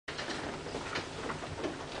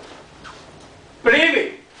believe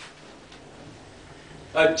it,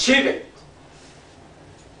 achieve it.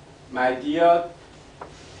 My dear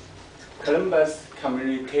Columbus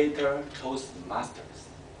Communicator Toastmasters,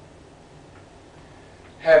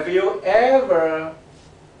 have you ever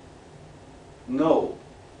know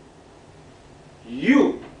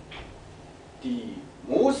you the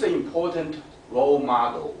most important role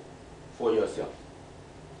model for yourself?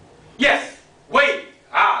 Yes, we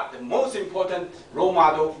are the most important role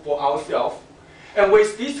model for ourselves. And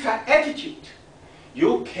with this kind of attitude,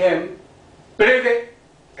 you can believe it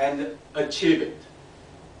and achieve it.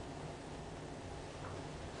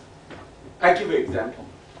 I give you an example.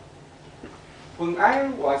 When I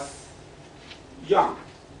was young,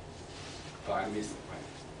 I miss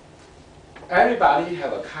everybody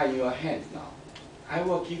have a card in your hands now. I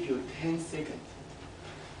will give you 10 seconds.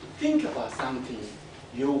 Think about something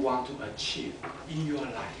you want to achieve in your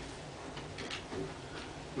life.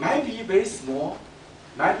 Might be very small,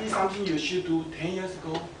 might be something you should do 10 years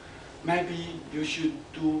ago, might be you should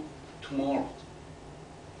do tomorrow,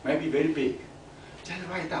 might be very big. Just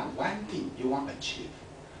write down one thing you want to achieve.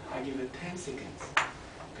 I give you 10 seconds.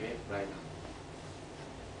 Okay, right now.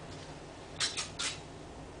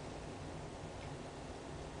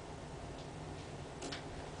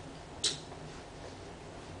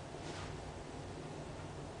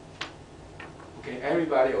 Okay,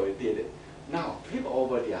 everybody already did it. Now, flip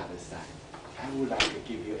over the other side. I would like to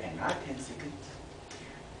give you another 10 seconds.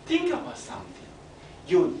 Think about something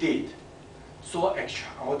you did so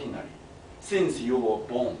extraordinary since you were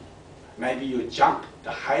born. Maybe you jumped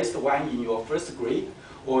the highest one in your first grade,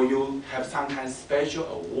 or you have some kind of special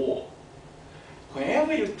award.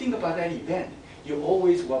 Whenever you think about that event, you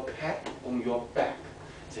always will pat on your back.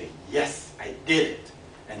 Say, yes, I did it,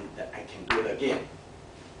 and I can do it again.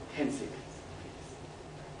 10 seconds.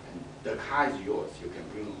 The car is yours, you can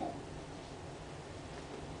bring home.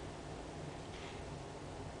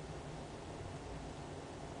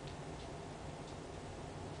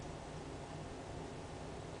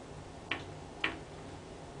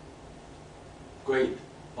 Great,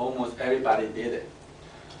 almost everybody did it.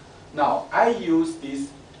 Now, I use this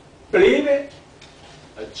believe it,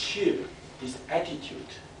 achieve this attitude.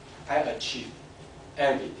 I achieve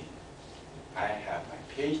everything. I have my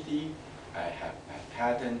PhD, I have my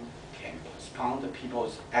patent, can postpone the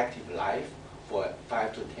people's active life for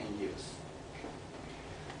 5 to 10 years.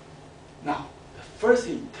 Now, the first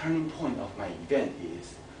turning point of my event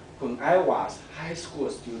is when I was a high school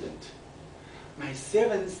student. My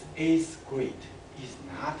 7th, 8th grade is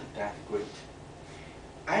not that great.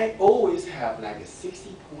 I always have like a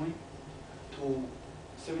 60 point to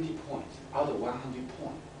 70 points out of 100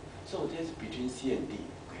 points. So that's between C and D.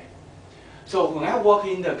 So when I walk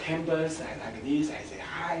in the campus, I like this, I say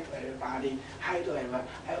hi to everybody, hi to everybody.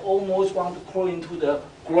 I almost want to crawl into the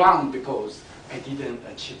ground because I didn't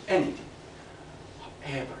achieve anything.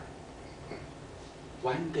 However,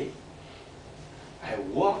 one day, I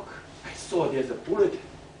walk, I saw there's a bulletin.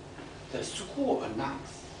 The school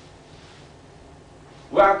announced,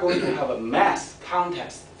 we are going to have a math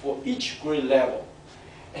contest for each grade level.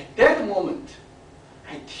 At that moment,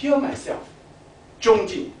 I tell myself, Jung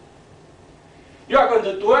Jing, you are going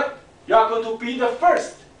to do it. You are going to be the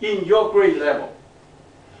first in your grade level.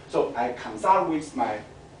 So I consult with my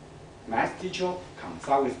math teacher,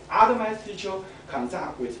 consult with other math teacher,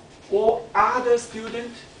 consult with all other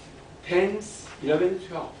students, 10th, 11th,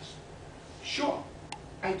 12th. Sure,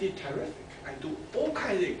 I did terrific. I do all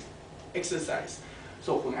kinds of exercise.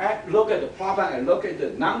 So when I look at the problem, I look at the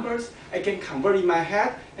numbers, I can convert in my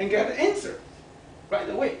head and get the answer right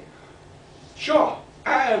away. Sure,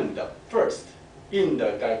 I am the first in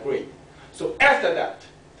that grade. So after that,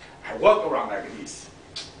 I walk around like this.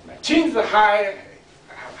 My chin is high,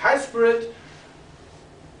 I have high spirit.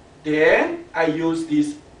 Then I use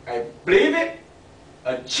this, I believe it,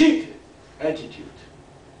 achieve it attitude.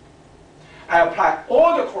 I apply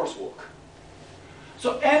all the coursework.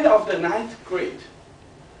 So end of the 9th grade,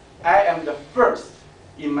 I am the first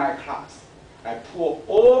in my class. I pull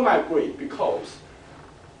all my grade because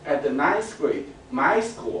at the 9th grade, my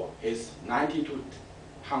score is 90 to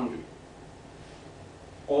 100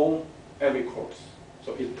 on every course.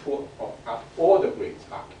 So it put up all the grades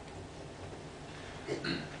up.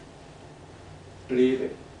 Believe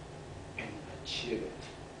it and achieve it.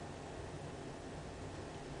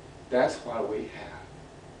 That's what we have.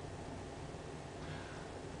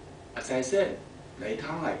 As I said, later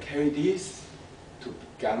on I carry this to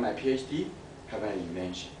get my PhD, have an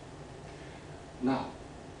invention. Now,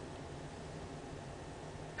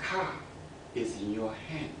 car is in your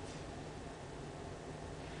hands.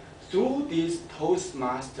 Through this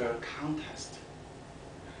Toastmaster contest,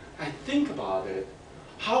 I think about it,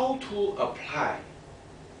 how to apply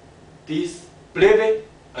this believe it,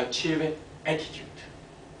 achieve it attitude.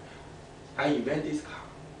 I invent this car.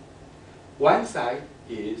 One side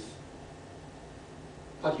is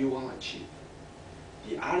what you want to achieve.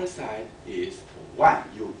 The other side is one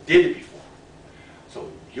you did it before.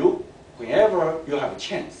 So you, whenever you have a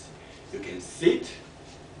chance, you can sit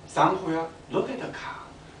somewhere, look at the car,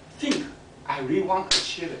 think, I really want to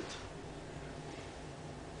achieve it.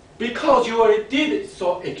 Because you already did it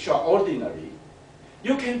so extraordinary,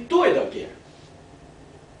 you can do it again.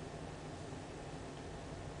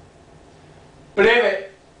 Believe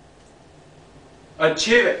it,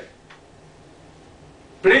 achieve it,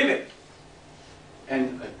 believe it,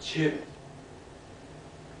 and achieve it.